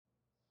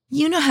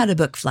You know how to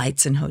book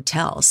flights and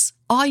hotels.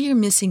 All you're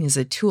missing is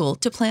a tool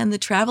to plan the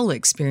travel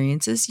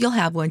experiences you'll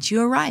have once you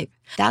arrive.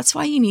 That's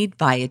why you need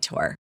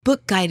Viator.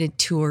 Book guided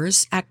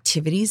tours,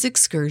 activities,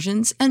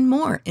 excursions, and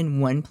more in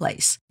one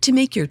place to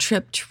make your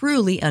trip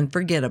truly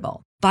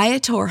unforgettable.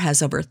 Viator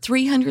has over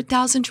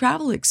 300,000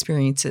 travel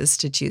experiences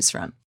to choose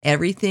from.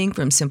 Everything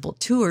from simple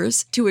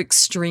tours to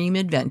extreme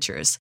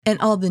adventures and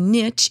all the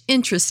niche,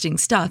 interesting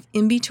stuff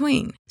in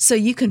between. So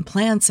you can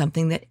plan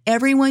something that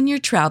everyone you're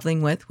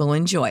traveling with will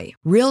enjoy.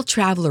 Real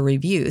traveler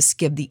reviews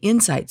give the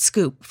inside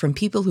scoop from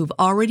people who've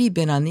already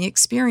been on the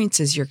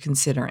experiences you're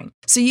considering.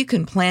 So you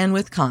can plan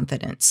with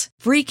confidence.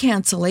 Free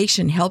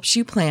cancellation helps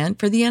you plan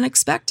for the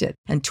unexpected.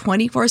 And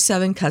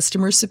 24/7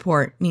 customer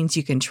support means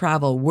you can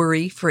travel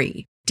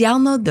worry-free.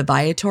 Download the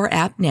Viator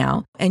app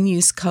now and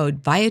use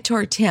code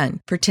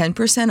Viator10 for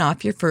 10%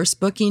 off your first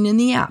booking in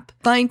the app.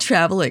 Find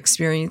travel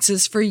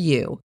experiences for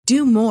you.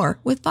 Do more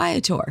with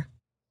Viator.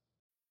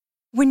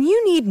 When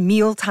you need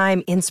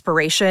mealtime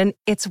inspiration,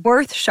 it's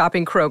worth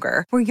shopping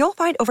Kroger, where you'll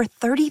find over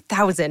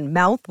 30,000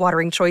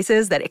 mouth-watering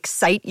choices that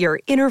excite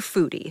your inner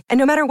foodie. And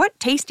no matter what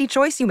tasty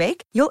choice you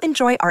make, you'll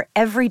enjoy our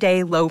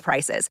everyday low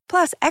prices,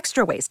 plus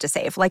extra ways to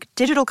save, like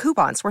digital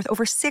coupons worth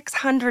over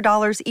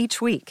 $600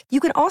 each week. You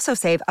can also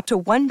save up to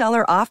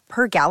 $1 off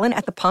per gallon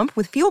at the pump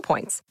with fuel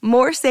points.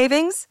 More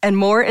savings and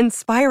more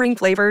inspiring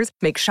flavors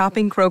make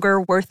shopping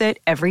Kroger worth it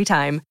every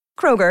time.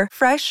 Kroger,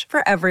 fresh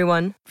for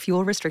everyone.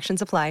 Fuel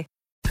restrictions apply.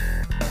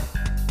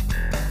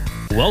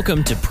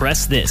 Welcome to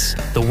Press This,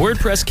 the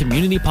WordPress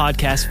community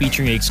podcast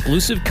featuring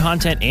exclusive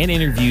content and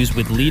interviews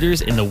with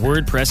leaders in the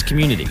WordPress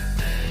community,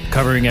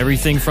 covering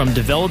everything from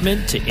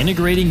development to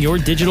integrating your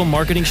digital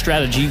marketing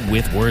strategy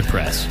with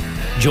WordPress.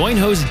 Join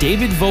host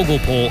David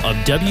Vogelpohl of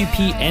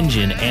WP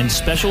Engine and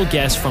special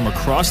guests from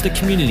across the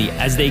community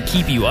as they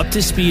keep you up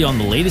to speed on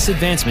the latest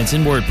advancements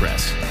in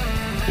WordPress.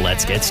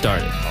 Let's get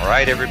started. All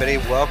right, everybody.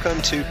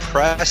 Welcome to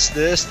Press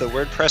This, the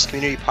WordPress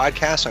community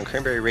podcast on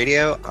Cranberry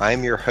Radio.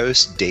 I'm your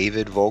host,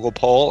 David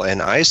Vogelpohl,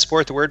 and I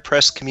support the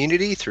WordPress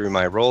community through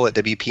my role at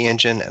WP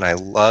Engine, and I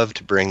love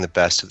to bring the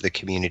best of the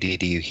community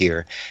to you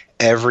here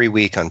every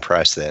week on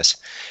Press This.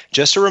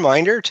 Just a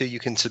reminder, you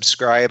can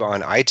subscribe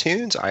on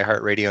iTunes,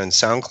 iHeartRadio, and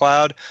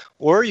SoundCloud,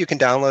 or you can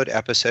download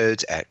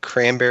episodes at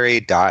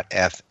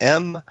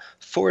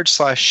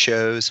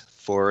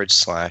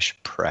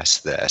cranberry.fm/shows/Press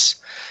This.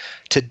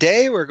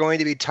 Today, we're going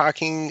to be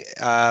talking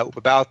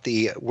about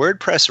the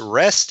WordPress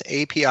REST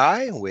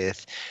API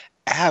with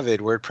avid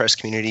WordPress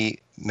community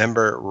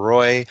member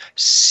Roy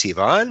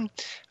Sivan.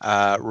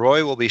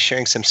 Roy will be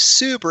sharing some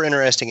super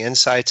interesting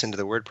insights into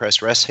the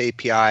WordPress REST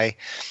API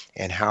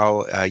and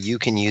how you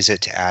can use it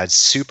to add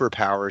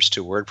superpowers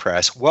to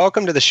WordPress.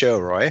 Welcome to the show,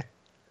 Roy.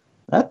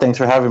 Thanks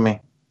for having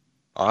me.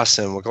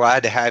 Awesome. We're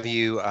glad to have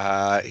you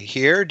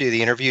here, do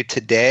the interview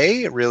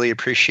today. Really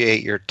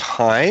appreciate your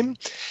time.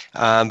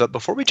 But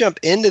before we jump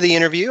into the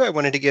interview, I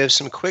wanted to give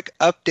some quick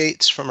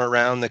updates from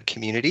around the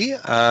community.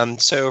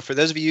 So for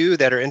those of you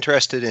that are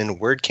interested in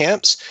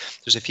WordCamps,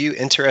 there's a few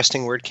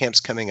interesting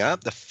WordCamps coming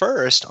up. The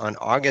first, on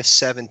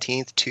August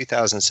 17th,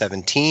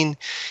 2017,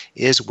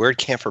 is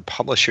WordCamp for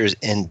Publishers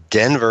in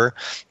Denver.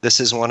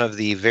 This is one of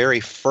the very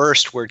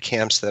first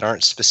WordCamps that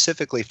aren't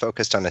specifically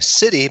focused on a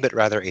city, but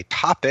rather a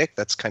topic.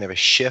 That's kind of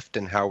a shift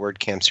in how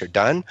WordCamps are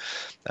done.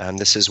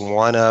 This is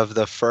one of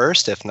the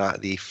first, if not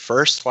the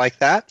first like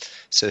that.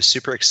 So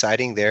super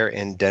exciting there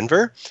in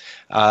Denver.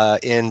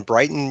 In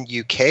Brighton,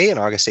 UK, on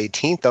August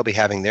 18th, they'll be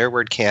having their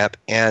WordCamp,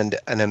 and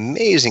an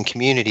amazing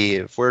community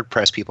of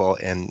WordPress people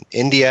in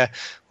India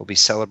will be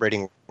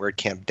celebrating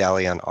WordCamp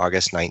Delhi on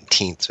August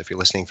 19th. So if you're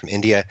listening from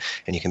India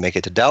and you can make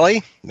it to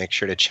Delhi, make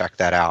sure to check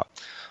that out.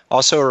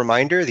 Also a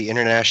reminder, the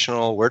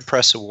International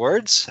WordPress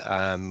Awards,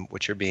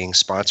 which are being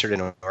sponsored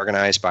and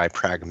organized by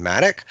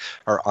Pragmatic,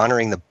 are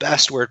honoring the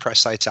best WordPress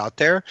sites out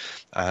there.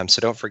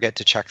 So don't forget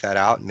to check that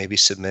out and maybe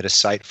submit a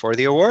site for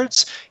the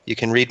awards. You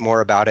can read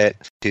more about it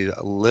to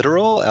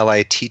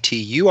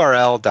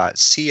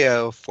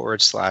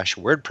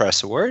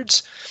litturl.co/WordPress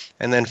Awards.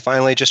 And then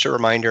finally, just a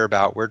reminder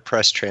about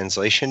WordPress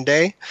Translation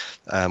Day.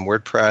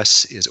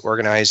 WordPress is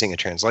organizing a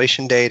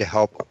translation day to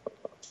help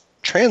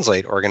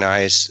translate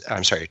WordPress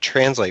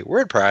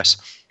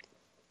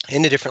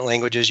into different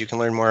languages. You can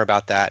learn more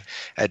about that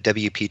at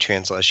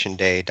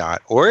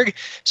wptranslationday.org.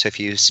 So if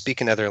you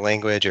speak another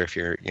language, or if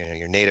your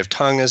native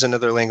tongue is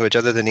another language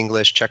other than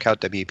English, check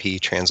out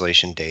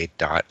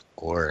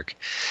wptranslationday.org.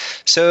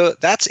 So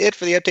that's it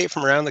for the update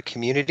from around the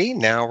community.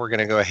 Now we're going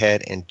to go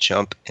ahead and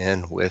jump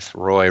in with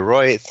Roy.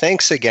 Roy,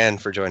 thanks again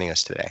for joining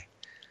us today.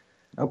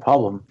 No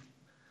problem.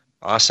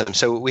 Awesome.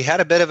 So we had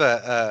a bit of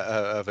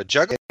a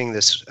juggling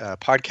this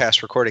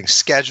podcast recording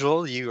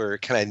schedule. You were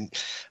kind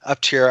of up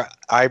to your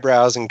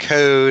eyebrows in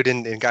code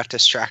and got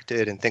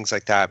distracted and things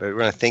like that. But we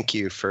want to thank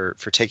you for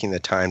taking the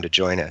time to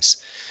join us.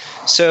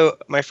 So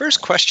my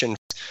first question,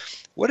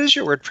 what is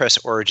your WordPress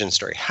origin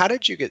story? How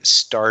did you get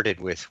started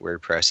with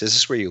WordPress? Is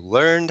this where you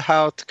learned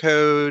how to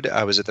code?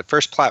 Was it the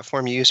first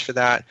platform you used for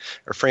that,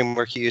 or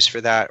framework you used for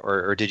that?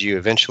 Or did you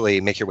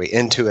eventually make your way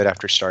into it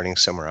after starting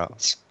somewhere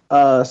else?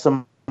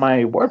 So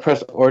My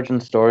WordPress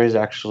origin story is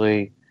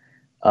actually,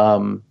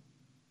 um,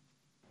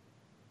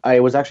 I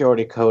was actually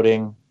already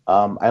coding.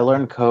 I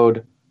learned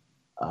code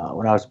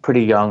when I was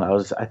pretty young. I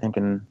was, I think,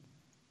 in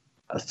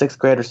sixth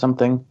grade or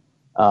something.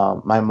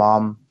 My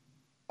mom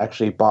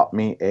actually bought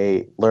me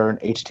a Learn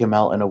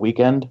HTML in a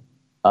Weekend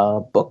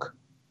book,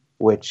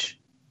 which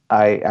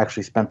I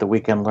actually spent the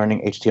weekend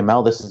learning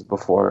HTML. This is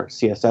before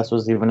CSS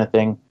was even a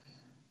thing.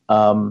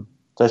 So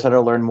I started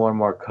to learn more and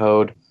more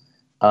code.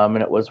 And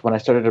it was when I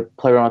started to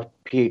play around with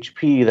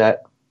PHP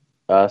that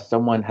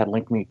someone had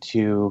linked me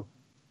to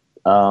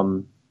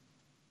um,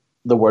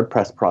 the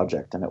WordPress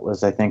project. And it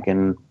was, I think,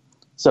 in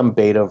some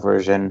beta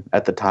version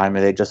at the time,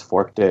 and they just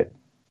forked it.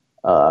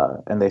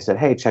 And they said,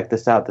 "Hey, check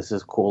this out. This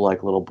is cool,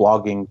 like little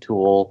blogging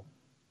tool.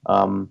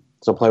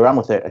 So play around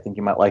with it. I think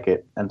you might like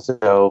it." And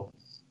so,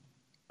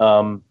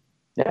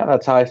 yeah,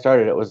 that's how I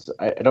started. It was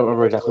I don't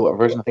remember exactly what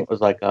version. I think it was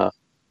like a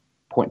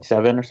point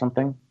 0.7 or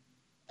something.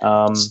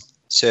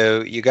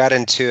 So you got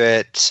into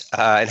it,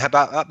 and how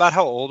about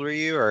how old were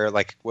you, or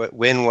like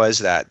when was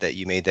that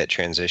you made that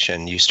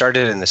transition? You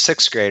started in the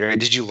sixth grade, right?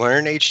 Did you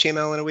learn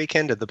HTML in a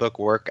weekend? Did the book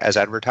work as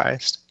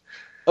advertised?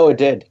 Oh, it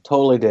did.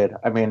 Totally did.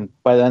 I mean,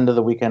 by the end of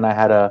the weekend, I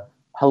had a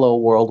Hello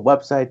World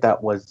website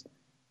that was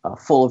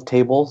full of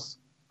tables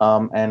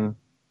and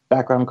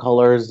background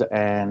colors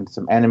and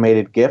some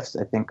animated GIFs.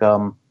 I think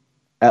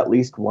at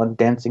least one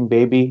dancing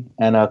baby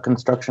and a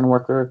construction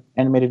worker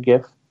animated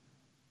GIF.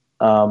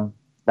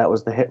 That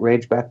was the hit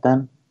rage back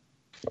then.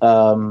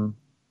 Um,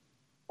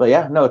 but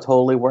yeah, no, it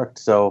totally worked.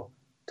 So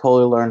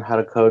totally learned how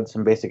to code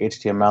some basic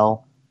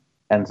HTML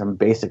and some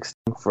basic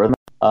stuff for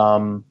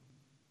them.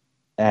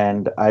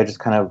 And I just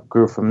kind of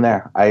grew from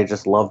there. I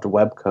just loved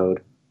web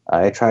code.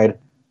 I tried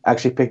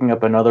actually picking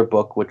up another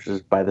book, which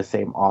is by the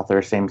same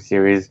author, same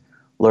series,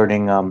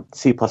 learning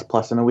C++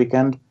 in a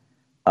weekend,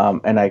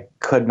 and I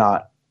could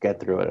not get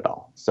through it at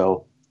all.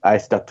 So I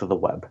stuck to the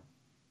web.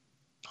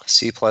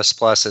 C++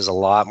 is a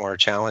lot more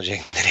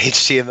challenging than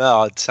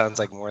HTML. It sounds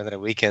like more than a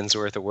weekend's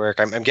worth of work.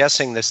 I'm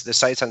guessing this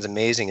site sounds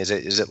amazing. Is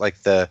it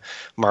like the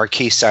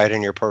marquee site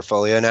in your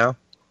portfolio now?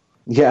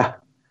 Yeah.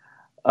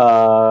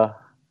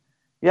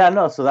 Yeah,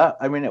 no, so that,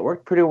 I mean, it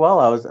worked pretty well.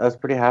 I was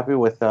pretty happy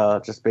with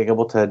just being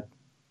able to.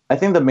 I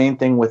think the main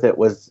thing with it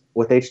was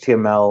with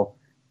HTML,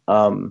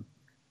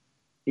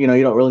 you know,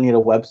 you don't really need a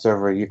web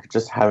server. You could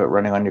just have it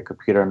running on your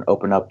computer and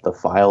open up the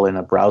file in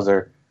a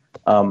browser.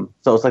 So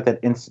it's like that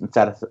instant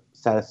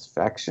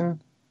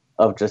satisfaction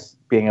of just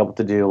being able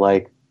to do,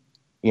 like,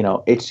 you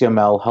know,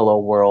 HTML, hello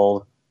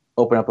world,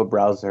 open up a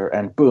browser,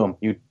 and boom,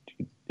 you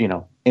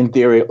know, in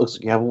theory, it looks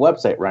like you have a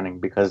website running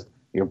because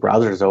your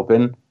browser is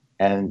open.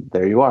 And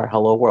there you are,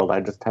 hello world.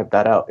 I just typed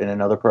that out in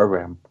another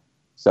program.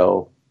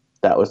 So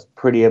that was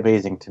pretty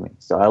amazing to me.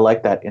 So I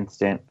like that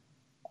instant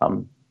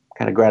kind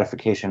of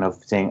gratification of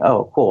saying,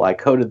 oh, cool, I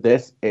coded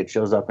this. It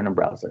shows up in a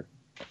browser.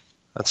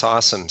 That's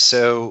awesome.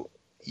 So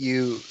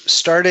you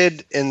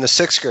started in the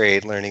sixth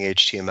grade learning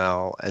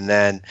HTML, and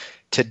then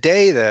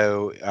today,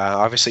 though,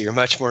 obviously you're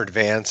much more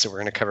advanced, and we're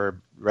going to cover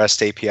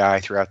REST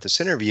API throughout this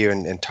interview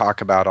and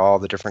talk about all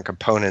the different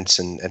components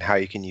and how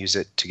you can use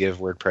it to give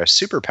WordPress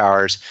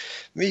superpowers.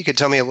 Maybe you could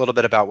tell me a little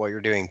bit about what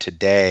you're doing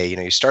today. You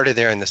know, you started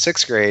there in the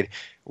sixth grade.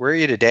 Where are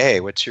you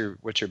today? What's your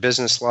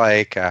business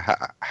like?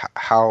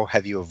 How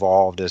have you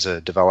evolved as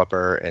a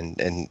developer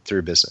and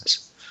through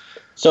business?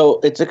 So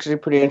it's actually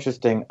pretty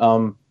interesting.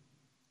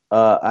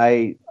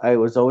 I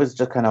was always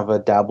just kind of a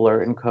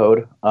dabbler in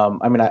code.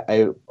 I mean,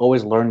 I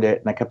always learned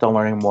it, and I kept on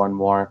learning more and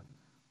more.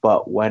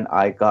 But when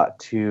I got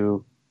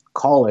to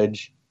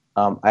college,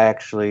 I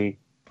actually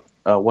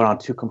went on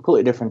two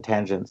completely different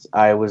tangents.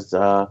 I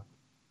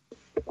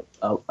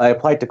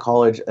applied to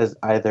college as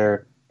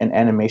either an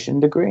animation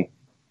degree.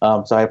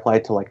 So I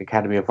applied to like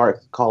Academy of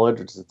Arts College,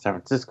 which is in San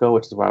Francisco,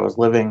 which is where I was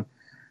living.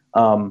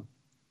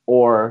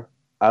 Or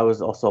I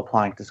was also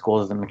applying to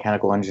schools as a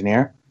mechanical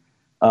engineer.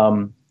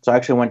 So I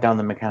actually went down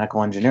the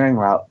mechanical engineering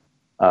route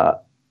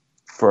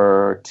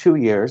for 2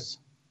 years.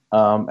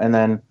 And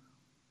then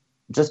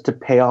just to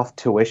pay off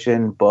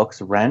tuition,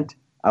 books, rent,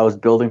 I was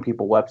building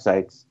people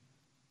websites.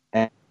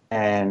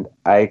 And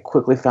I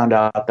quickly found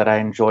out that I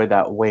enjoyed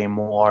that way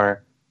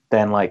more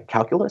than like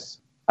calculus.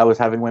 I was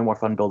having way more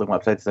fun building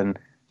websites than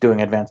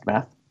doing advanced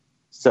math.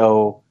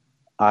 So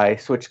I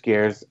switched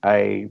gears.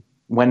 I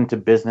went into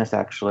business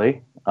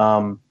actually.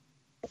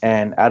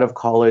 And out of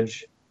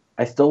college,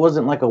 I still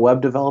wasn't like a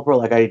web developer.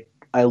 Like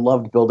I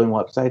loved building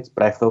websites,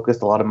 but I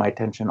focused a lot of my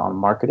attention on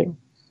marketing.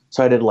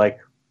 So I did like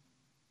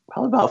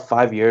probably about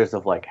 5 years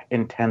of like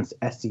intense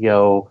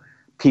SEO,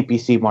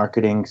 PPC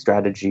marketing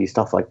strategy,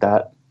 stuff like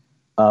that.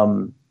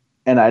 And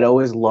I'd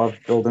always loved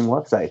building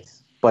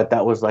websites, but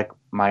that was like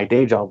my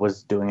day job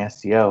was doing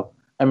SEO.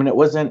 I mean, it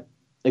wasn't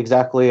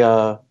exactly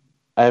I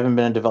haven't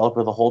been a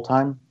developer the whole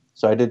time.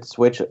 So I did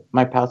switch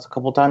my paths a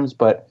couple times,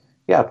 but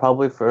yeah,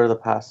 probably for the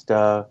past,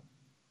 I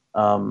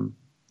don't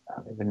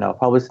even know,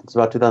 probably since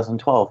about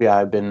 2012. Yeah,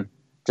 I've been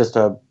just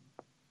a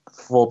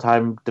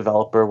full-time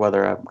developer,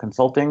 whether I'm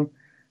consulting.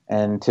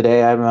 And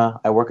today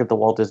I work at the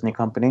Walt Disney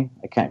Company.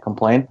 I can't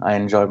complain. I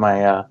enjoy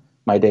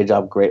my day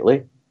job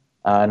greatly.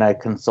 and I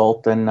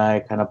consult and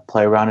I kind of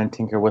play around and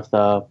tinker with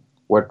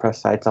WordPress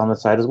sites on the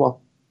side as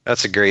well.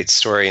 That's a great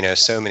story.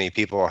 So many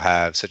people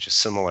have such a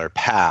similar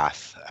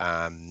path,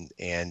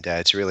 and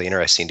it's really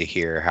interesting to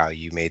hear how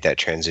you made that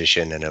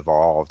transition and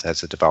evolved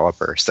as a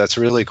developer. So that's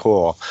really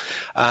cool.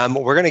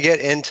 We're going to get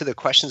into the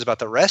questions about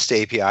the REST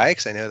API,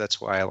 because I know that's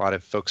why a lot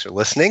of folks are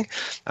listening.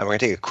 We're going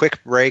to take a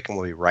quick break, and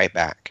we'll be right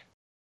back.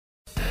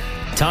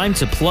 Time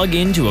to plug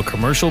into a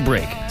commercial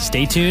break.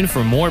 Stay tuned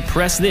for more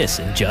Press This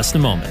in just a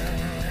moment.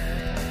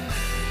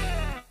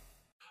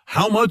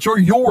 How much are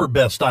your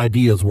best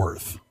ideas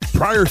worth?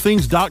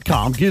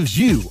 PriorThings.com gives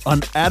you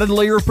an added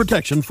layer of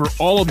protection for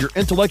all of your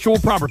intellectual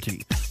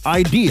property,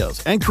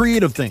 ideas, and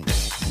creative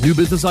things. New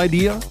business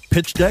idea,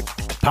 pitch deck,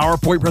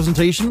 PowerPoint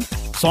presentation,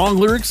 song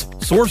lyrics,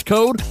 source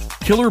code,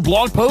 killer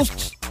blog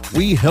posts.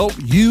 We help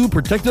you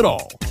protect it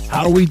all.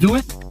 How do we do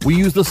it? We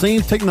use the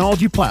same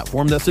technology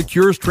platform that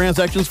secures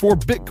transactions for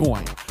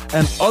Bitcoin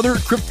and other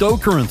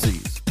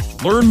cryptocurrencies.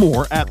 Learn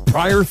more at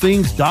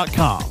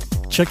PriorThings.com.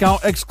 Check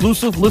out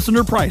exclusive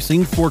listener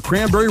pricing for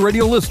Cranberry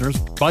Radio listeners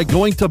by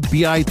going to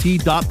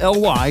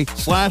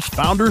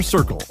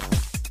bit.ly/foundercircle.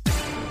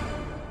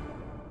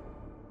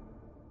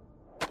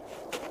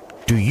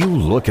 Do you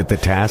look at the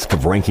task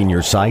of ranking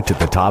your site at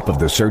the top of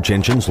the search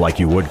engines like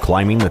you would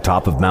climbing the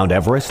top of Mount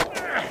Everest?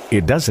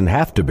 It doesn't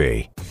have to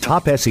be.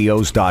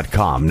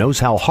 TopSEOs.com knows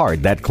how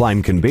hard that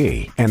climb can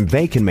be, and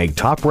they can make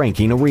top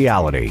ranking a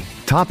reality.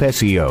 Top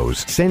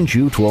SEOs sends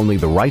you to only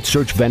the right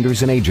search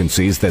vendors and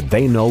agencies that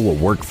they know will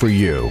work for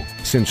you.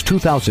 Since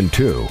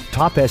 2002,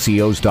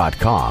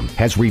 TopSEOs.com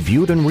has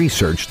reviewed and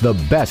researched the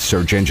best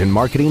search engine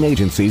marketing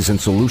agencies and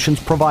solutions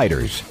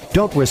providers.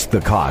 Don't risk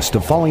the cost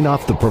of falling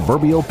off the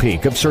proverbial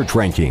peak of search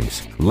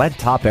rankings. Let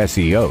Top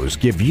SEOs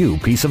give you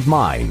peace of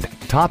mind.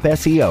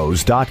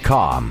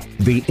 TopSEOs.com,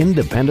 the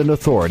independent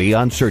authority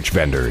on search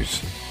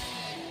vendors.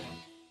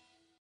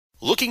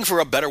 Looking for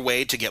a better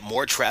way to get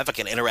more traffic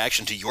and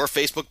interaction to your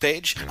Facebook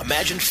page?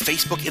 Imagine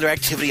Facebook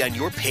interactivity on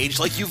your page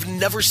like you've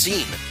never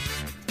seen.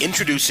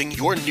 Introducing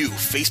your new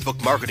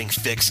Facebook marketing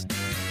fix,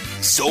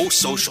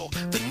 ZoSocial,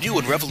 the new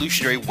and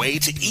revolutionary way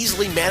to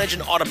easily manage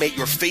and automate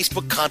your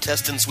Facebook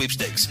contests and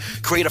sweepstakes.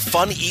 Create a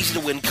fun,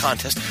 easy-to-win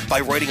contest by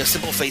writing a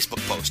simple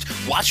Facebook post.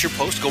 Watch your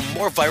post go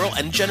more viral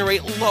and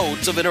generate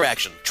loads of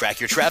interaction. Track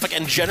your traffic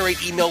and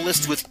generate email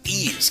lists with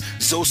ease.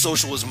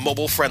 ZoSocial is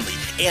mobile-friendly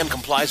and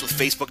complies with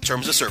Facebook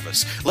terms of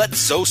service. Let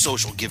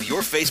ZoSocial give your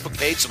Facebook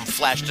page some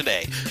flash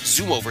today.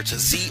 Zoom over to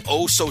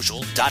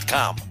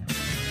ZoSocial.com.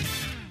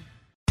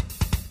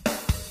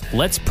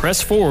 Let's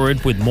press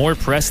forward with more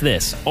Press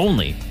This,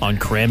 only on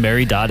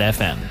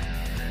Cranberry.fm.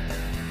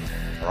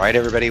 All right,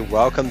 everybody,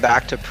 welcome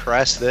back to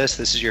Press This.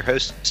 This is your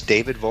host,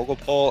 David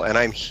Vogelpohl, and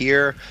I'm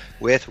here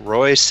with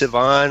Roy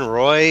Sivan.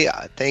 Roy,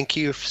 thank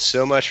you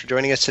so much for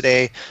joining us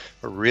today.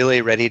 We're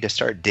really ready to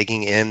start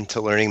digging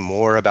into learning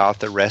more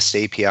about the REST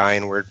API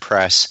and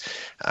WordPress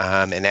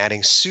and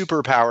adding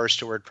superpowers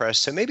to WordPress.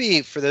 So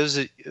maybe for those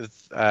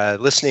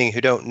listening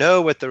who don't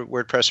know what the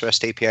WordPress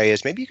REST API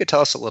is, maybe you could tell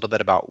us a little bit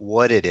about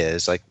what it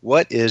is. Like,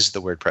 what is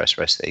the WordPress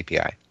REST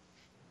API?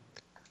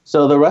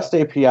 So the REST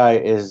API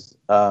is,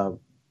 to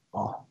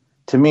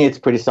me, it's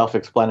pretty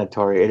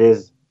self-explanatory. It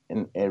is,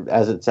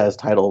 as it says,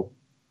 title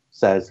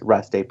says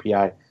REST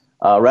API.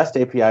 REST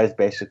API is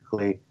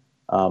basically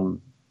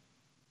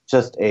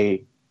just how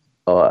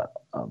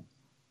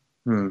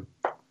to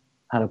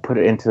put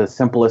it into the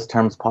simplest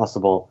terms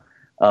possible.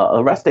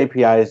 A REST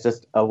API is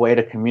just a way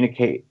to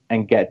communicate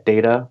and get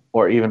data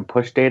or even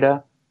push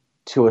data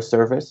to a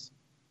service.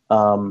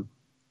 You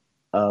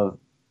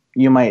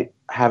might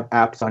have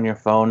apps on your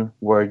phone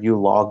where you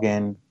log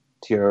in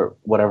to your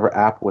whatever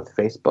app with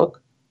Facebook.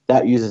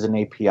 That uses an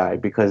API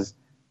because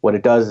what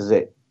it does is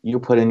you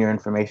put in your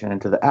information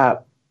into the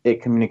app,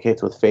 it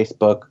communicates with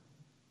Facebook,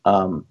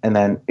 and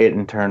then it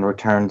in turn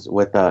returns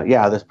with,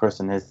 this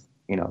person is,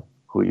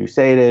 who you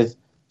say it is.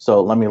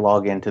 So let me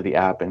log into the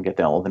app and get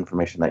all the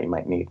information that you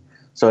might need.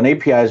 So an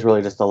API is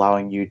really just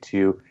allowing you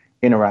to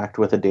interact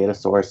with a data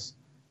source,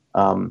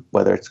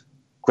 whether it's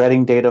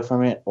getting data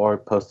from it or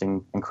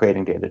posting and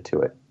creating data to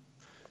it.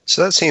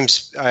 So that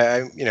seems,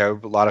 a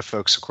lot of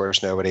folks, of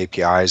course, know what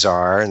APIs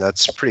are, and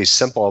that's pretty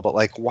simple. But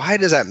why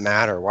does that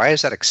matter? Why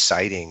is that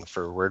exciting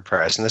for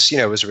WordPress? And this,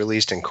 was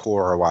released in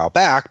Core a while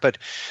back, but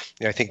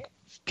I think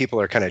people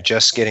are kind of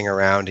just getting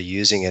around to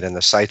using it in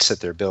the sites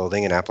that they're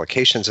building and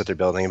applications that they're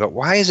building. But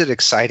why is it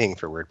exciting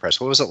for WordPress?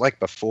 What was it like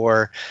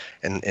before,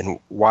 and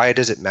why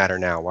does it matter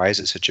now? Why is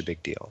it such a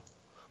big deal?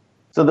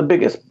 So the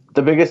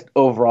biggest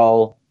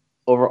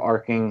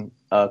overarching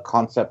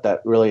concept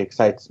that really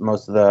excites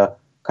most of the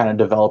kind of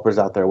developers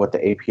out there with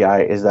the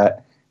API is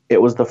that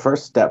it was the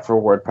first step for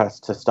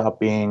WordPress to stop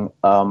being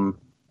a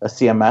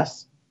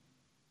CMS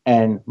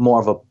and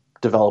more of a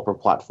developer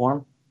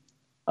platform.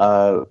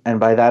 And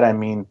by that, I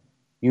mean,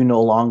 you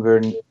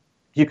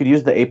could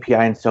use the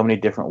API in so many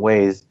different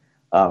ways.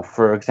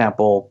 For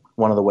example,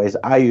 one of the ways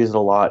I use it a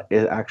lot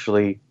is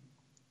actually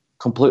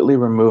completely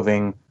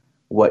removing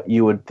what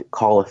you would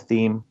call a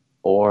theme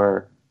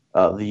or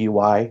the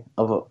UI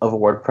of a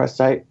WordPress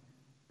site,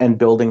 and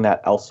building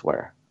that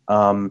elsewhere.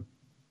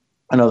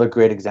 Another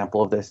great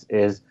example of this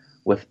is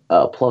with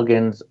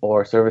plugins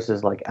or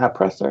services like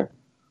AppPresser,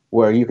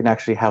 where you can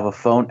actually have a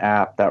phone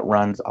app that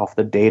runs off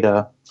the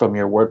data from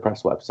your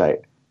WordPress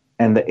website,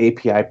 and the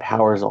API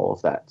powers all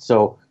of that.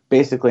 So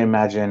basically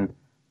imagine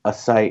a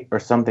site or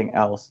something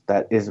else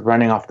that is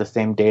running off the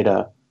same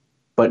data,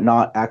 but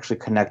not actually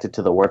connected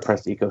to the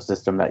WordPress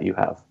ecosystem that you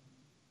have.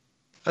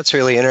 That's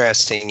really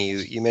interesting.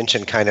 You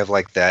mentioned kind of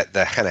like the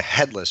kind of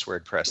headless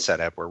WordPress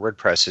setup, where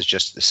WordPress is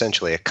just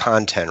essentially a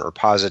content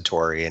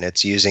repository, and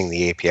it's using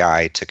the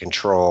API to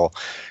control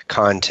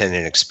content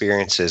and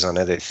experiences on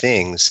other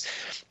things.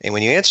 And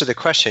when you answered the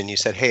question, you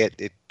said, hey,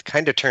 it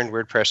kind of turned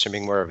WordPress from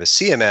being more of a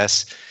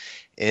CMS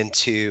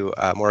into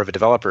more of a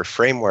developer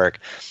framework.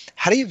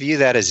 How do you view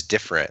that as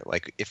different?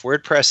 Like, if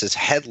WordPress is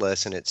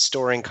headless and it's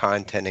storing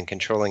content and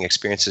controlling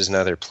experiences in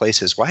other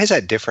places, why is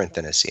that different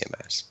than a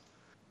CMS?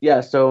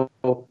 Yeah, so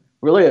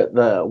really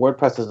the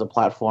WordPress as a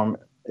platform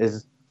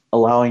is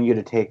allowing you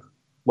to take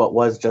what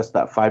was just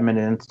that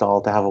 5-minute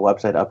install to have a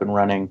website up and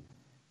running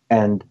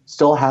and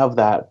still have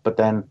that, but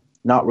then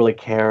not really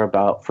care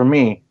about, for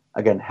me,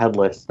 again,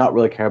 headless, not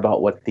really care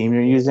about what theme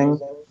you're using,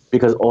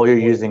 because all you're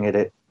using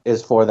it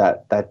is for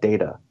that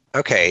data.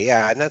 Okay,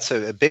 yeah, and that's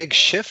a big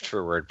shift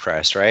for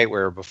WordPress, right?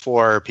 Where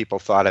before people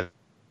thought of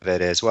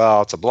it as,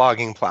 well, it's a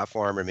blogging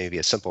platform or maybe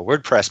a simple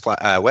WordPress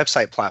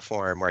website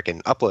platform where I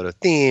can upload a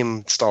theme,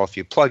 install a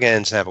few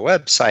plugins, and have a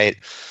website.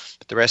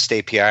 But the REST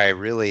API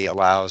really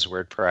allows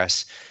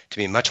WordPress to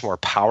be much more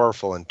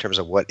powerful in terms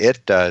of what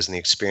it does and the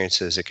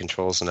experiences it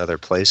controls in other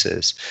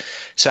places.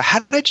 So how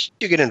did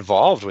you get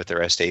involved with the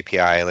REST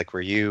API? Like,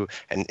 were you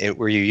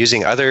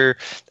using other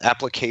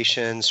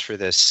applications for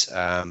this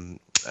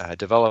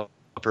developer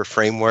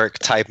framework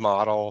type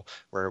model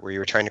where you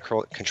were trying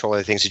to control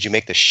other things? Did you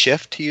make the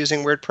shift to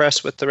using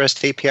WordPress with the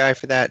REST API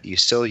for that? Do you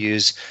still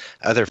use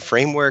other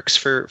frameworks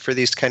for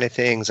these kind of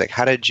things? Like,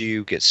 how did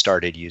you get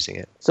started using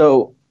it?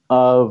 So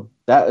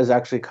that is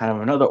actually kind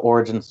of another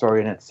origin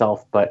story in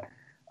itself. But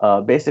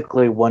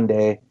basically one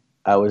day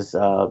I was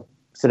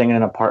sitting in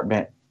an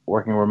apartment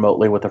working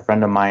remotely with a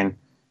friend of mine,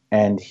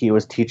 and he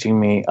was teaching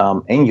me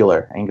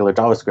Angular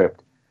JavaScript.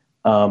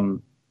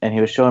 And he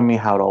was showing me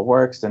how it all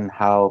works and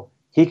how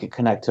he could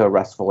connect to a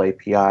RESTful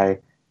API.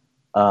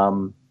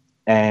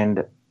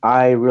 And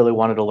I really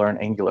wanted to learn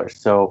Angular.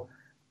 So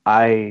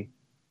I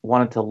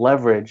wanted to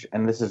leverage,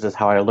 and this is just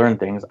how I learn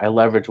things, I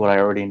leverage what I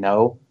already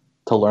know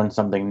to learn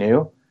something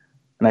new.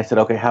 And I said,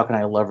 okay, how can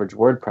I leverage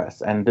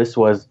WordPress? And this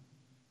was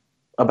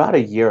about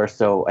a year or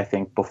so, I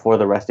think, before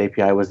the REST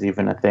API was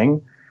even a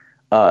thing.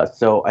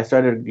 So I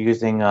started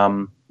using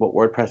what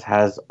WordPress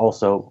has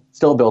also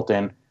still built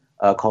in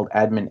called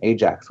Admin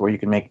Ajax, where you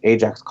can make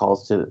Ajax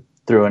calls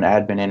through an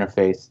admin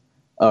interface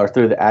or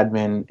through the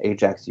admin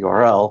Ajax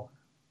URL.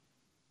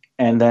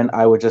 And then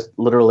I would just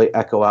literally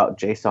echo out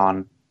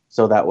JSON,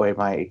 so that way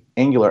my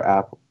Angular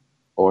app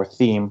or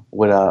theme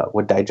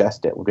would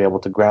digest it, would be able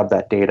to grab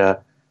that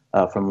data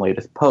from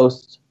latest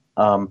posts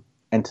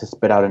and to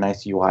spit out a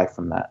nice UI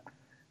from that.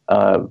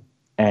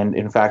 And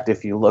in fact,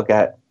 if you look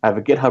at, I have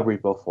a GitHub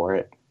repo for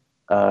it.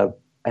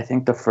 I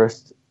think the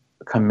first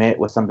commit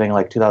was something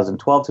like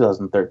 2012,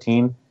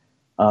 2013.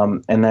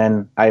 And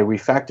then I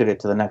refactored it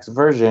to the next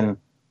version.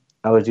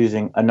 I was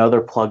using another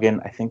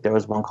plugin. I think there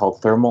was one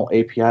called Thermal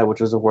API,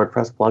 which was a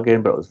WordPress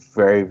plugin, but it was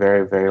very,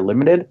 very, very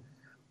limited.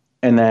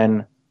 And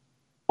then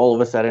all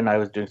of a sudden I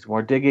was doing some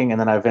more digging,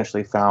 and then I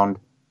eventually found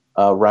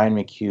Ryan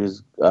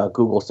McHugh's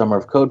Google Summer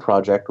of Code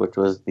project, which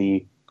was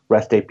the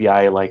REST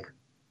API like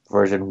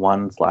version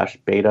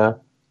 1/beta,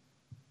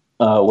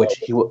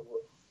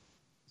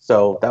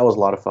 so that was a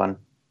lot of fun.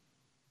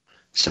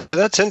 So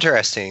that's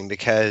interesting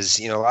because,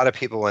 a lot of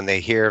people, when they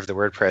hear of the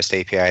WordPress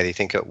API, they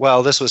think,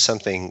 well, this was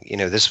something,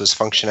 this was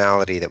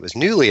functionality that was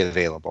newly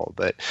available.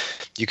 But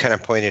you kind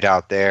of pointed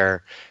out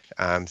there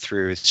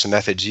through some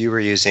methods you were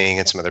using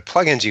and some other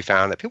plugins you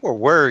found that people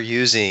were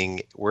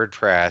using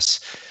WordPress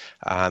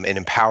and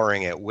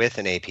empowering it with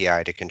an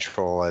API to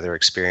control other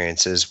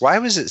experiences. Why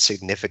was it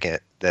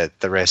significant that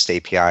the REST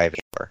API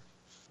became more?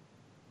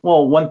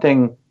 Well, one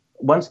thing,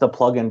 once the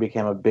plugin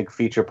became a big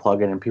feature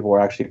plugin and people were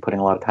actually putting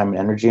a lot of time and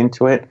energy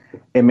into it,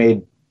 it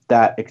made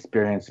that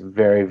experience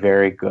very,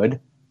 very good.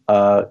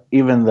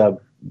 Even the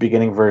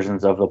beginning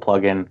versions of the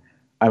plugin,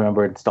 I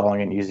remember installing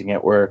it and using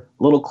it, were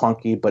a little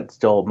clunky, but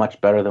still much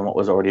better than what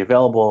was already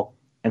available,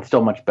 and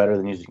still much better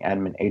than using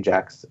Admin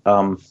Ajax.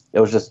 It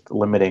was just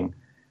limiting.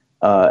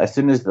 As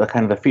soon as the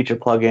kind of the feature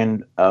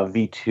plugin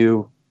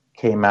V2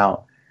 came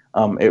out,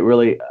 it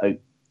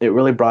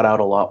really brought out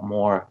a lot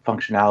more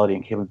functionality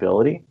and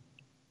capability.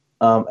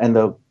 And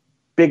the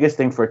biggest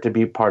thing for it to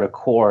be part of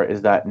core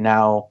is that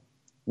now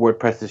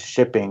WordPress is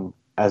shipping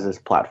as this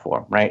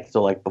platform, right?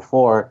 So like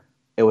before,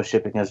 it was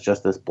shipping as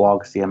just this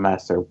blog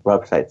CMS or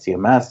website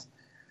CMS.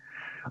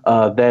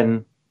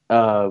 Then,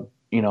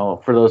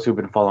 for those who've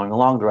been following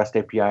along, the REST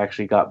API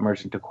actually got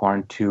merged into core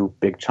in two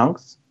big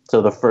chunks.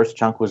 So the first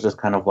chunk was just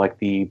kind of like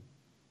the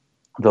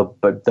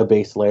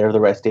base layer of the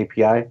REST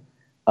API,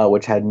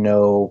 which had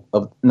none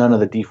of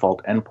the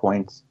default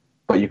endpoints,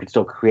 but you could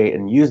still create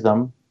and use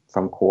them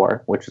from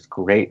core, which is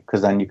great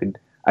because then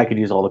I could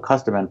use all the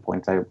custom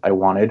endpoints I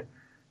wanted.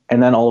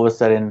 And then all of a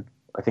sudden,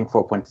 I think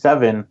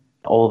 4.7,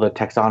 all the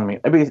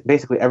taxonomy,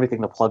 basically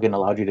everything the plugin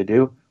allowed you to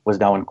do was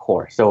now in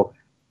core. So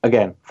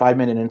again,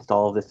 5-minute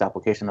install of this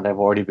application that I've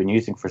already been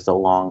using for so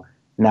long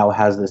now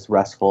has this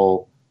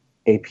RESTful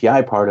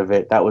API part of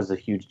it. That was a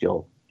huge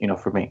deal,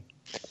 for me.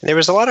 There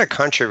was a lot of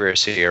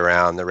controversy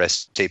around the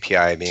REST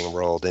API being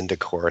rolled into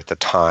core at the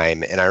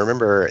time. And I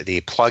remember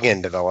the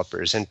plugin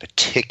developers in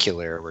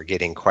particular were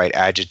getting quite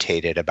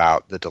agitated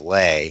about the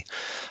delay.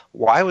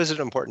 Why was it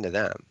important to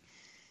them?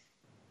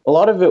 A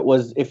lot of it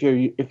was if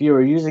you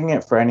were using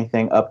it for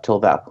anything up till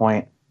that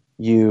point,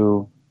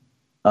 you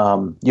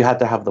had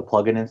to have the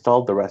plugin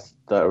installed,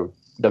 the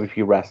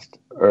WP REST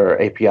or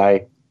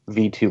API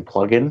v2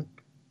 plugin.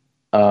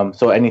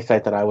 So any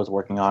site that I was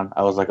working on,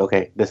 I was like,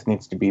 okay, this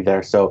needs to be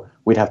there. So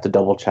we'd have to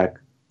double check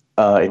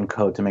in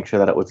code to make sure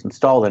that it was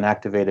installed and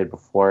activated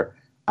before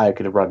I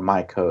could run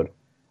my code.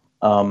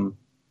 And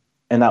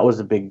that was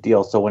a big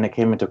deal. So when it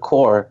came into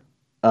core,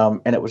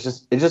 and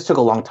it just took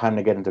a long time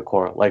to get into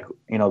core. Like,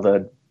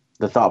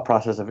 the thought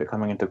process of it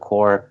coming into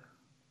core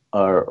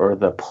or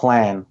the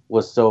plan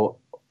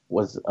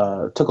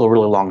took a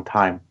really long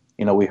time.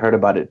 We heard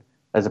about it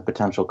as a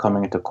potential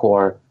coming into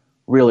core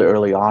really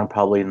early on,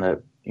 probably in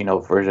the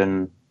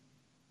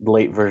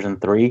late version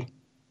 3,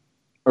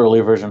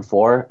 early version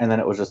 4, and then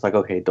it was just like,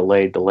 okay,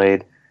 delayed.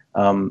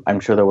 I'm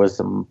sure there was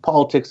some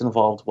politics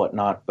involved,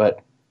 whatnot,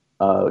 but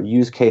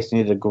use case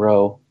needed to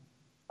grow.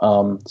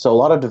 So a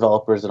lot of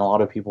developers and a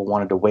lot of people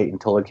wanted to wait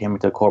until it came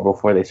into core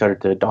before they started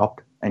to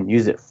adopt and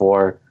use it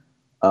for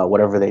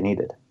whatever they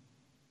needed.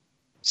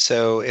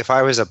 So if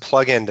I was a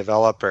plugin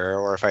developer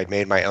or if I'd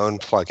made my own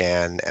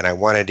plugin and I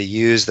wanted to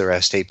use the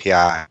REST API,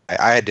 I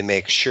had to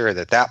make sure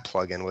that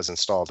plugin was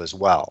installed as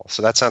well.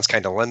 So that sounds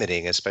kind of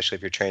limiting, especially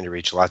if you're trying to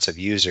reach lots of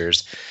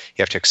users.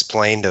 You have to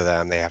explain to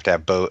them they have to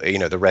have both,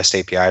 the REST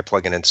API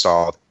plugin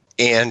installed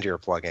and your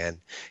plugin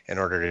in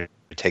order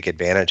to take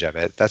advantage of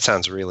it. That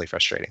sounds really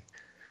frustrating.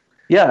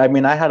 Yeah,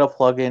 I had a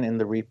plugin in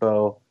the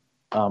repo.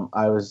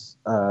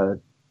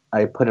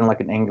 I put in like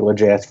an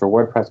AngularJS for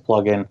WordPress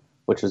plugin,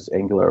 which is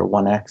Angular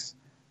 1X.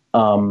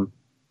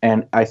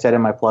 And I said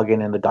in my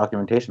plugin in the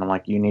documentation, I'm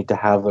like, you need to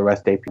have the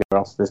REST API or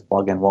else this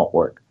plugin won't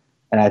work.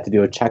 And I had to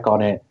do a check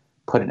on it,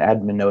 put an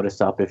admin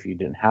notice up if you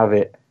didn't have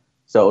it.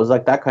 So it was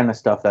like that kind of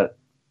stuff that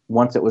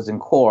once it was in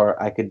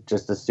core, I could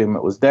just assume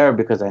it was there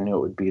because I knew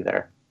it would be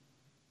there.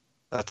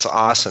 That's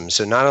awesome.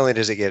 So not only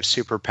does it give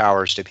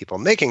superpowers to people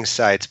making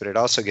sites, but it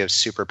also gives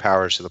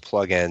superpowers to the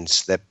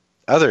plugins that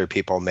other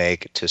people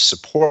make to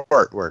support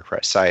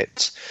WordPress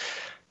sites.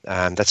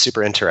 That's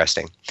super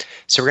interesting.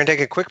 So we're going to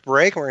take a quick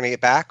break, and we're going to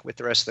get back with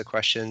the rest of the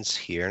questions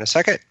here in a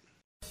second.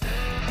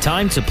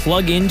 Time to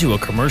plug into a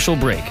commercial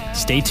break.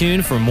 Stay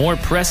tuned for more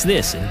Press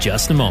This in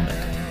just a moment.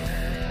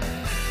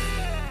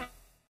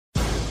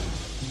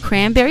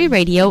 Cranberry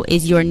Radio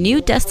is your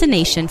new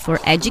destination for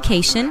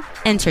education,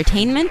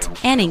 entertainment,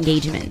 and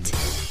engagement.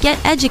 Get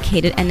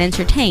educated and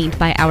entertained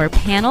by our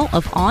panel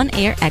of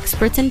on-air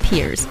experts and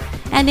peers,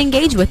 and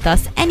engage with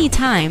us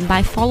anytime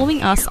by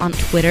following us on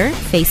Twitter,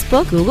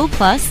 Facebook, Google+,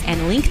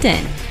 and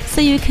LinkedIn,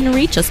 so you can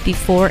reach us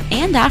before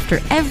and after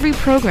every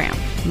program.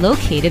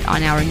 Located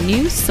on our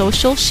new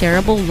social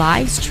shareable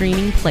live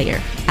streaming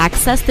player.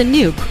 Access the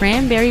new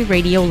Cranberry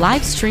Radio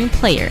live stream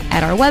player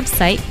at our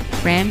website,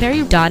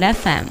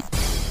 cranberry.fm.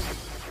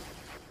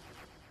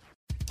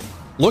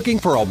 Looking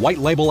for a white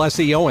label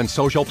SEO and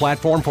social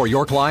platform for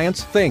your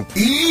clients? Think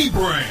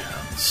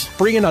eBrands.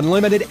 Free and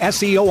unlimited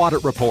SEO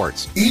audit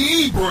reports.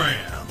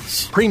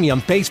 eBrands.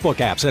 Premium Facebook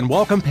apps and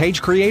welcome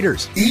page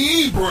creators.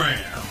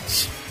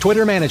 eBrands.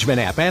 Twitter management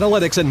app,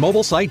 analytics, and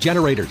mobile site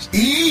generators.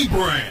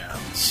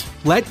 eBrands.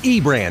 Let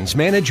eBrands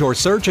manage your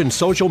search and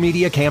social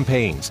media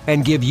campaigns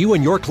and give you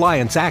and your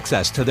clients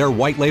access to their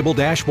white label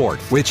dashboard,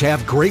 which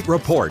have great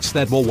reports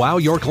that will wow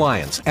your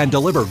clients and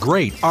deliver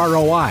great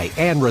ROI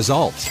and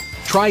results.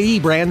 Try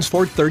eBrands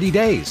for 30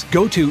 days.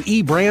 Go to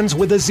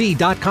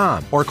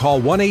eBrandsWithAZ.com or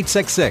call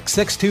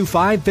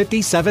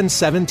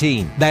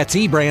 1-866-625-5717. That's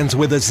eBrands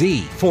with a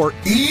Z for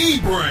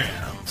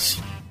eBrands.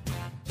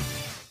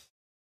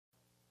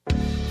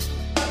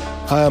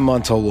 Hi, I'm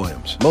Montel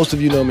Williams. Most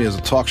of you know me as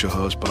a talk show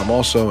host, but I'm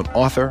also an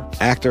author,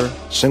 actor,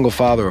 single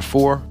father of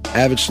 4,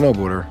 avid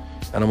snowboarder,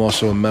 and I'm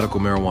also a medical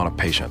marijuana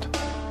patient.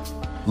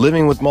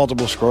 Living with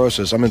multiple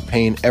sclerosis, I'm in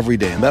pain every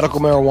day. Medical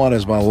marijuana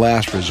is my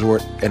last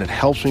resort, and it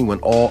helps me when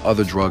all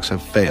other drugs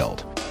have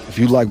failed. If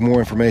you'd like more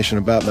information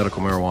about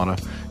medical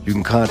marijuana, you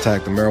can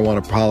contact the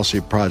Marijuana Policy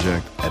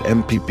Project at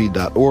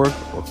mpp.org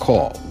or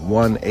call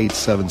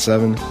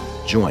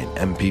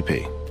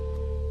 1-877-JOIN-MPP.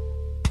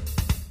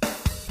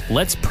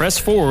 Let's press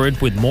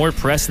forward with more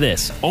Press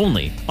This,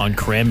 only on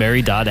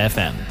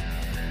Cranberry.fm.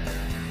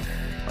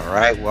 All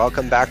right,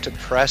 welcome back to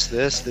Press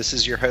This. This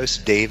is your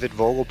host, David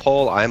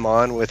Vogelpohl. I'm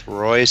on with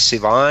Roy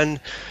Sivan.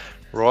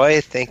 Roy,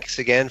 thanks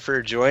again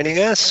for joining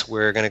us.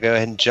 We're going to go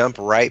ahead and jump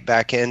right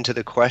back into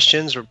the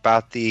questions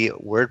about the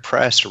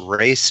WordPress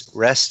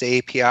REST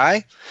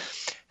API.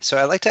 So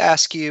I'd like to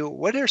ask you,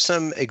 what are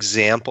some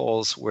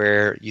examples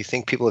where you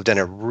think people have done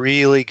a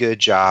really good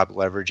job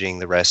leveraging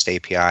the REST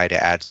API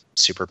to add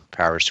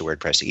superpowers to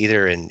WordPress,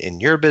 either in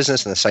your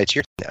business and the sites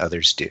you're and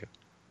others do?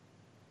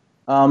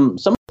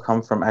 Some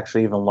come from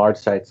actually even large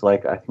sites,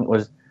 like I think it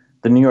was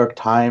the New York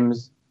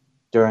Times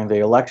during the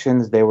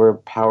elections. They were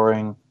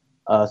powering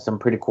some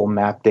pretty cool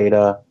map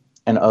data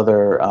and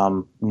other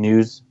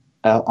news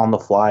on the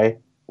fly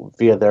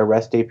via their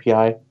REST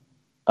API.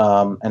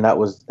 And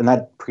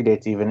that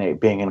predates even it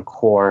being in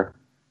core.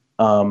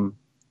 Some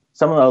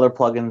of the other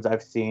plugins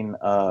I've seen,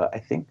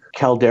 I think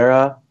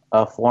Caldera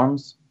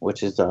Forms,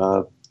 which is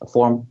a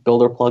form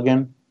builder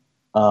plugin.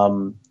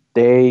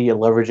 They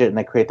leverage it and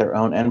they create their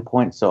own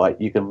endpoint, so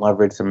you can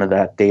leverage some of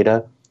that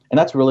data. And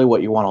that's really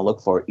what you want to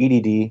look for.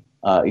 EDD,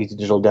 Easy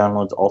Digital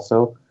Downloads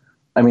also.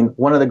 I mean,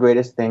 one of the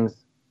greatest things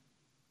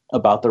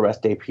about the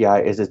REST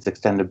API is its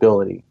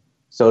extendability.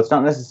 So it's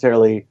not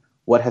necessarily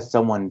what has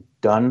someone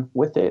done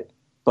with it,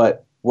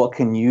 but what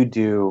can you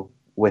do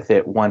with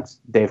it once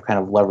they've kind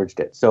of leveraged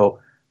it. So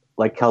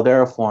like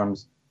Caldera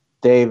Forms,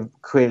 they've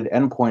created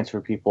endpoints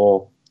for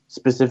people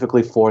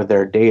specifically for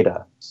their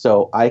data.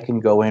 So I can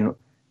go in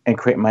and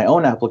create my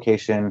own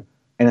application,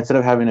 and instead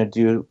of having to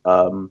do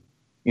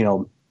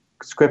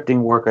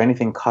scripting work or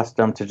anything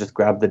custom to just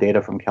grab the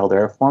data from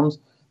Caldera Forms,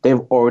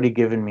 they've already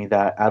given me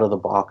that out of the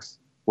box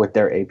with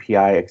their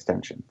API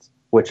extensions,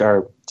 which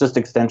are just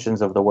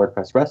extensions of the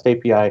WordPress REST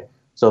API.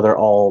 So they're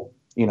all,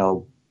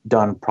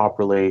 done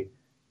properly,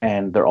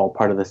 and they're all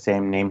part of the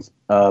same names.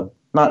 They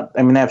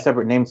have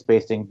separate name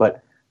spacing,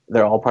 but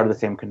they're all part of the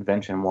same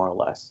convention, more or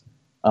less.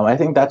 I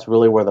think that's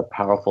really where the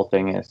powerful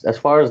thing is. As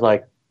far as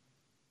like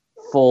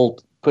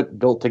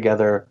built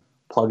together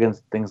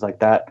plugins, things like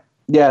that.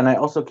 Yeah, and I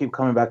also keep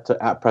coming back to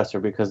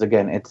AppPresser because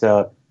again, it's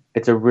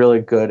a really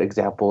good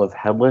example of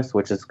headless,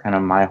 which is kind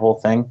of my whole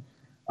thing,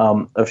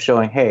 of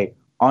showing, hey,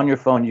 on your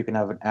phone you can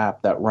have an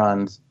app that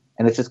runs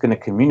and it's just going to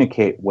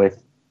communicate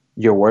with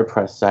your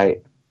WordPress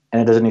site,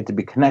 and it doesn't need to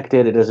be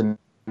connected. It doesn't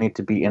need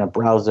to be in a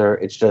browser.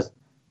 It's just,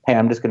 hey,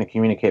 I'm just going to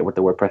communicate with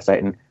the WordPress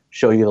site and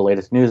show you the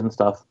latest news and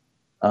stuff.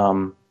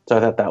 So I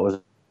thought that was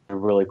a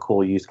really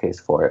cool use case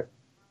for it.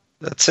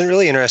 That's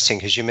really interesting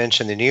because you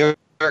mentioned the New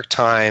York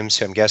Times,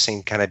 who I'm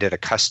guessing kind of did a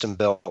custom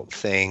built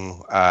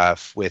thing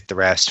with the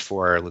REST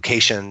for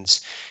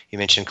locations. You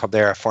mentioned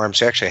Caldera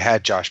Forms. We actually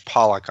had Josh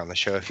Pollock on the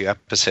show a few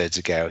episodes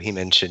ago. He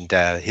mentioned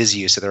his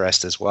use of the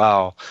REST as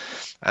well.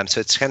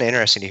 So it's kind of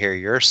interesting to hear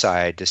your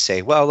side to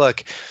say, well,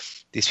 look,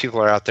 these people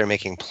are out there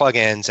making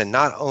plugins, and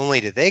not only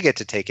do they get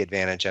to take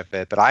advantage of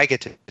it, but I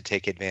get to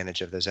take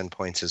advantage of those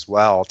endpoints as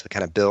well to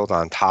kind of build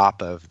on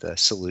top of the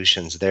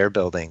solutions they're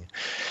building.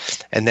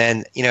 And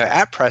then,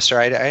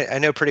 AppPresser, I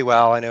know pretty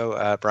well. I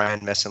know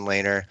Brian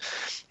Messenlaner,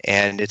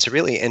 and it's a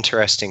really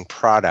interesting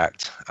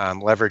product,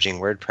 leveraging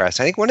WordPress.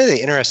 I think one of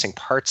the interesting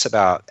parts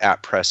about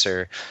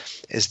AppPresser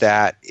is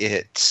that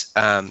it's,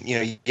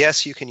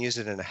 yes, you can use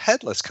it in a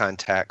headless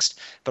context,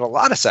 but a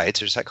lot of sites,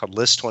 there's a site called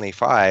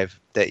List25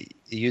 that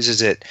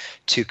uses it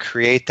to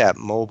create that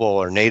mobile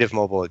or native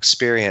mobile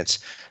experience,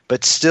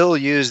 but still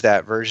use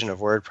that version of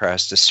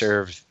WordPress to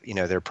serve,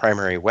 their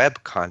primary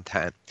web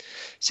content.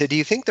 So do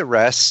you think the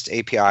REST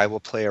API will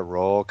play a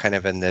role kind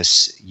of in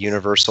this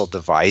universal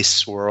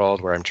device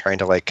world where I'm trying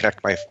to like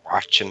connect my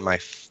watch and my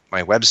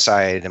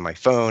website and my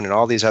phone and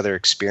all these other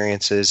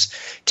experiences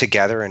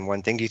together in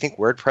one thing? Do you think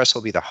WordPress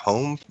will be the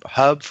home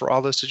hub for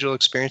all those digital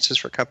experiences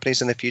for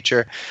companies in the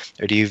future?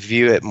 Or do you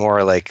view it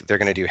more like they're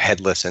going to do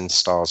headless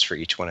installs for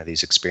each one of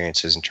these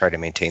experiences and try to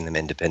maintain them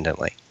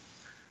independently?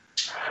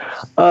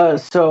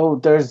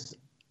 So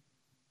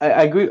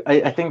I agree.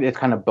 I think it's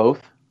kind of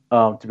both.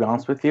 To be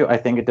honest with you, I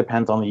think it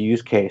depends on the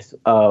use case.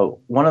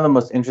 One of the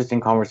most interesting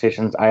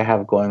conversations I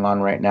have going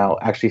on right now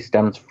actually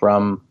stems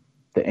from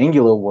the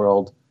Angular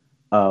world.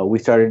 We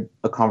started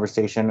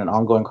an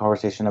ongoing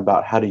conversation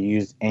about how to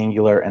use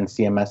Angular and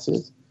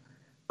CMSs.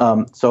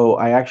 So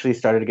I actually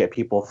started to get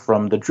people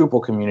from the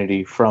Drupal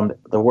community, from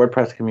the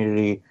WordPress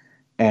community,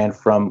 and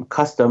from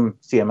custom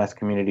CMS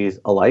communities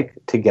alike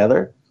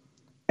together.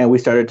 And we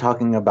started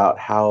talking about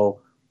how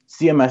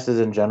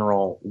CMSs in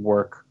general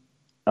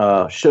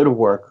should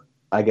work,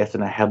 I guess,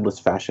 in a headless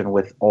fashion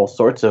with all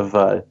sorts of,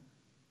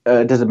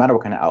 it doesn't matter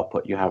what kind of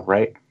output you have,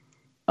 right?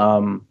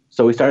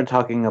 So we started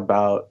talking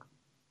about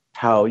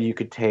how you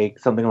could take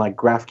something like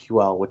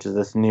GraphQL, which is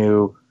this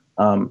new,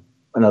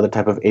 another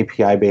type of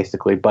API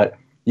basically, but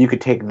you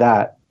could take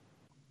that,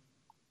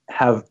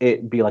 have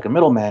it be like a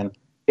middleman.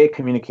 It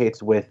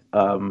communicates with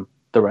the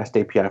REST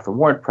API from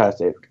WordPress.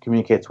 It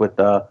communicates with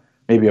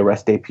maybe a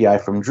REST API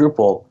from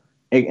Drupal.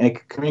 It can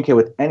communicate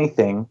with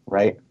anything,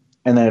 right?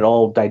 And then it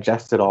all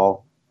digests it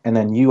all. And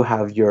then you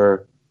have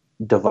your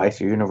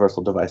device, your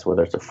universal device,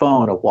 whether it's a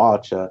phone, a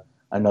watch,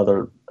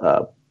 another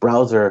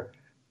browser.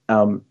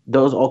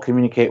 Those all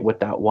communicate with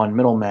that one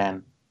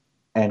middleman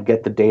and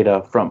get the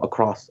data from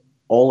across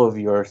all of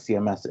your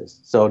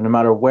CMSs. So no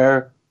matter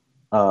where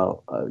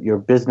your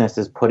business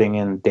is putting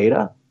in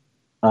data,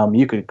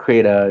 you could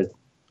create a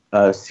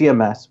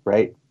CMS,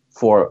 right,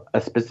 for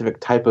a specific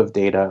type of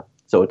data,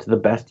 So it's the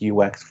best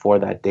UX for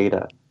that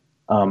data.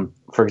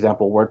 For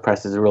example,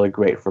 WordPress is really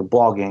great for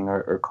blogging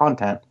or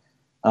content.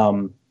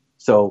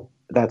 So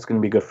that's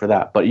going to be good for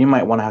that. But you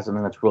might want to have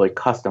something that's really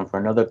custom for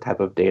another type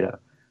of data.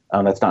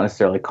 That's not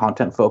necessarily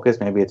content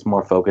focused. Maybe it's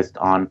more focused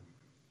on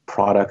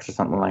products or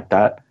something like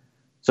that.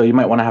 So you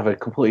might want to have a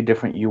completely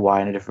different UI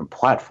and a different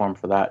platform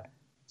for that.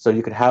 So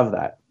you could have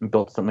that and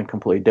build something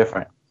completely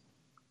different.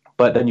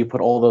 But then you put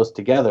all those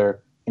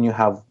together and you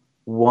have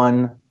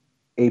one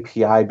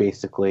API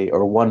basically,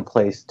 or one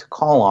place to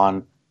call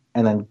on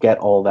and then get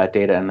all that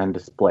data and then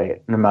display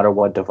it no matter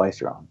what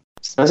device you're on.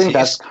 So I think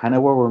that's kind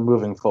of where we're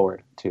moving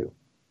forward to.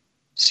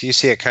 So you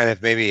see it kind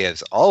of maybe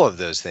as all of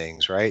those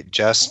things, right?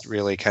 Just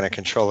really kind of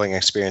controlling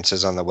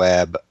experiences on the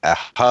web, a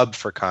hub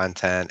for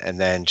content, and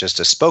then just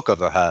a spoke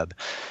of a hub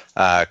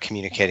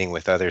communicating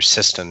with other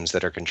systems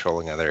that are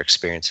controlling other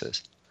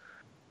experiences.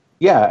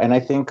 Yeah, and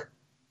I think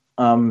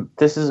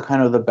this is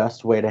kind of the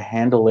best way to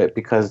handle it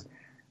because,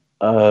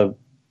 not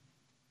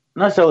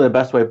necessarily the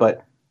best way,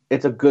 but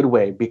it's a good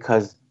way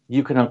because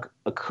you can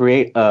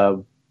create a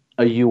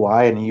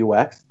UI and a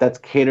UX that's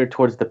catered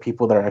towards the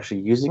people that are actually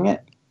using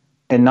it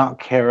and not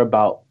care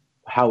about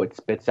how it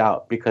spits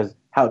out, because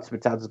how it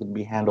spits out is going to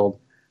be handled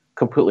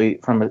completely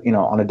from,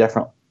 on a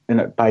different,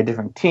 by a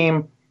different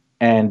team,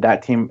 and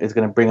that team is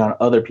going to bring on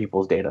other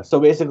people's data. So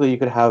basically you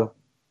could have,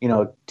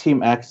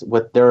 Team X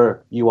with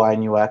their UI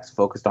and UX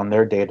focused on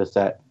their data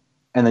set,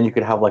 and then you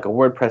could have like a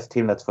WordPress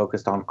team that's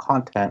focused on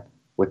content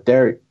with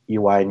their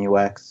UI and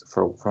UX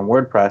from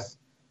WordPress,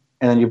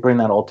 and then you bring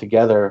that all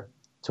together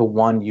to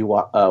one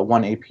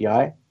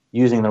API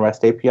using the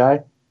REST API,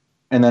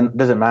 and then it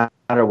doesn't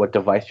matter what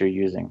device you're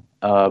using.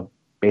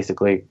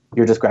 Basically,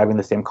 you're just grabbing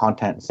the same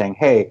content and saying,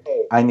 hey,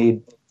 I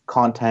need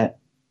content,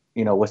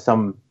 with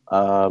some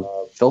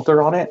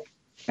filter on it,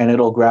 and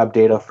it'll grab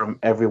data from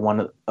every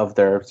one of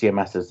their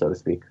CMSs, so to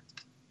speak.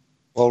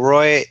 Well,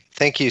 Roy,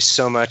 thank you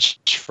so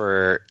much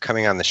for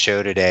coming on the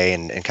show today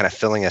and kind of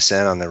filling us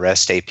in on the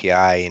REST API.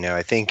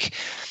 I think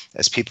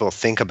as people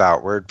think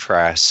about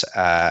WordPress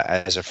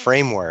as a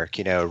framework,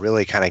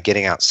 really kind of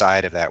getting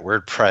outside of that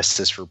WordPress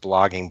is for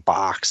blogging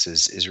box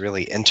is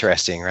really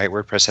interesting, right?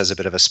 WordPress has a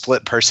bit of a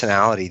split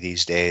personality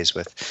these days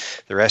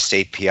with the REST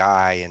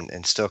API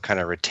and still kind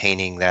of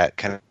retaining that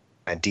kind of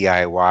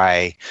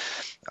DIY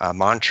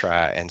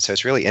mantra. And so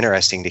it's really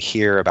interesting to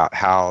hear about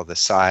how the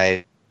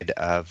side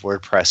of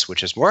WordPress,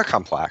 which is more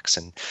complex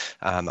and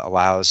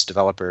allows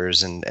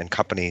developers and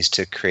companies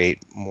to create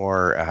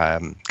more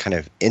kind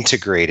of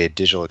integrated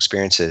digital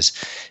experiences,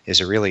 is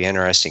a really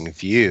interesting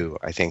view,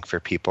 I think, for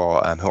people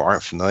who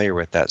aren't familiar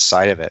with that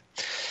side of it.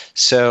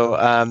 So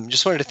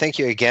just wanted to thank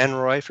you again,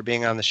 Roy, for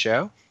being on the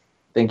show.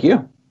 Thank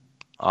you.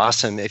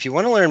 Awesome. If you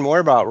want to learn more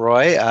about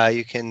Roy,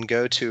 you can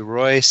go to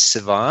Roy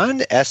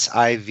Sivan,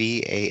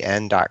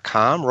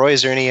 SIVAN.com. Roy,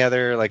 is there any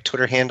other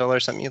Twitter handle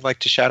or something you'd like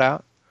to shout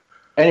out?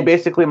 And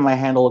basically, my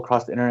handle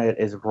across the internet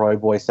is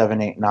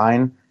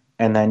RoyBoy789,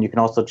 and then you can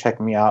also check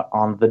me out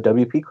on the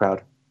WP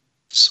Crowd.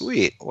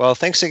 Sweet. Well,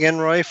 thanks again,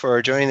 Roy,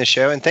 for joining the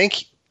show, and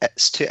thanks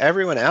to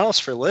everyone else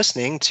for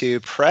listening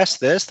to Press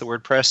This, the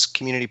WordPress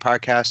community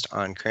podcast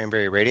on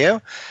Cranberry Radio.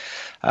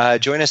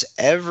 Join us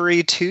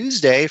every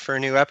Tuesday for a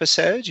new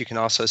episode. You can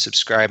also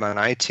subscribe on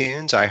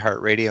iTunes,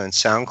 iHeartRadio, and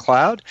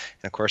SoundCloud.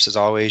 And of course, as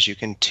always, you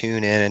can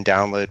tune in and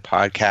download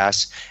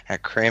podcasts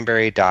at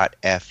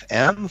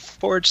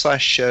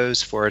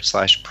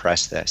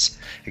cranberry.fm/shows/Press This.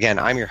 Again,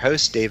 I'm your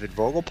host, David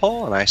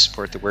Vogelpohl, and I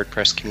support the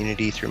WordPress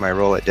community through my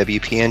role at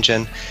WP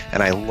Engine.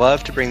 And I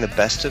love to bring the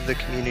best of the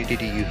community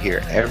to you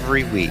here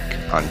every week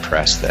on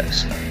Press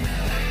This.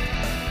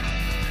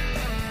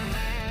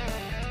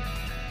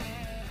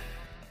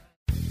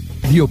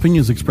 The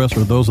opinions expressed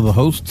are those of the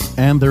hosts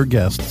and their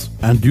guests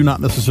and do not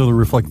necessarily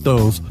reflect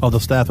those of the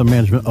staff and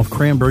management of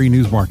Cranberry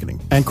News Marketing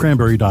and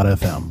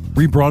Cranberry.fm.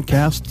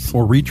 Rebroadcasts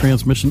or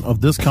retransmission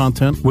of this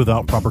content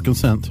without proper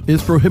consent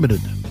is prohibited.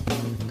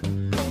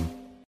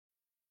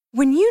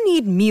 When you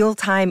need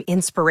mealtime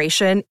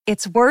inspiration,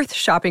 it's worth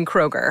shopping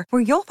Kroger,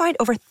 where you'll find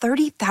over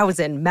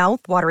 30,000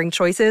 mouth-watering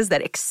choices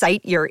that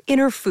excite your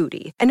inner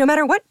foodie. And no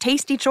matter what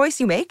tasty choice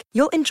you make,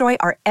 you'll enjoy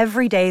our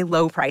everyday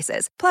low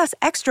prices, plus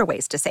extra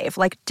ways to save,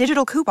 like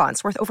digital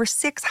coupons worth over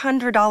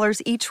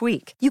 $600 each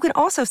week. You can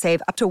also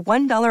save up to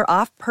 $1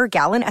 off per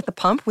gallon at the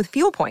pump with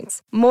fuel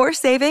points. More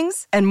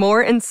savings and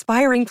more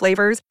inspiring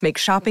flavors make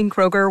shopping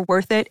Kroger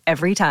worth it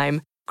every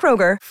time.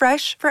 Kroger,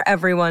 fresh for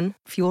everyone.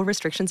 Fuel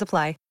restrictions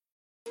apply.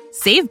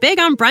 Save big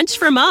on brunch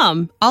for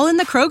mom, all in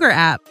the Kroger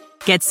app.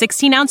 Get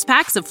 16-ounce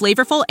packs of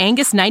flavorful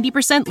Angus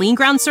 90% lean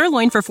ground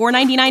sirloin for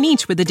 $4.99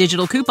 each with a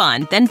digital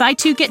coupon. Then buy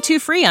 2, get 2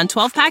 free on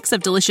 12 packs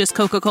of delicious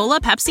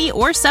Coca-Cola, Pepsi,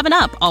 or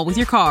 7-Up, all with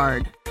your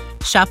card.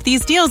 Shop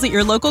these deals at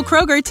your local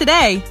Kroger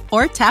today,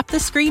 or tap the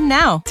screen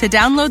now to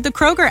download the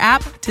Kroger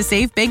app to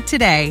save big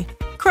today.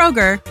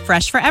 Kroger,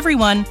 fresh for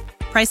everyone.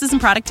 Prices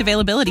and product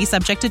availability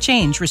subject to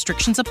change.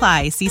 Restrictions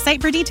apply. See site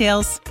for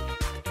details.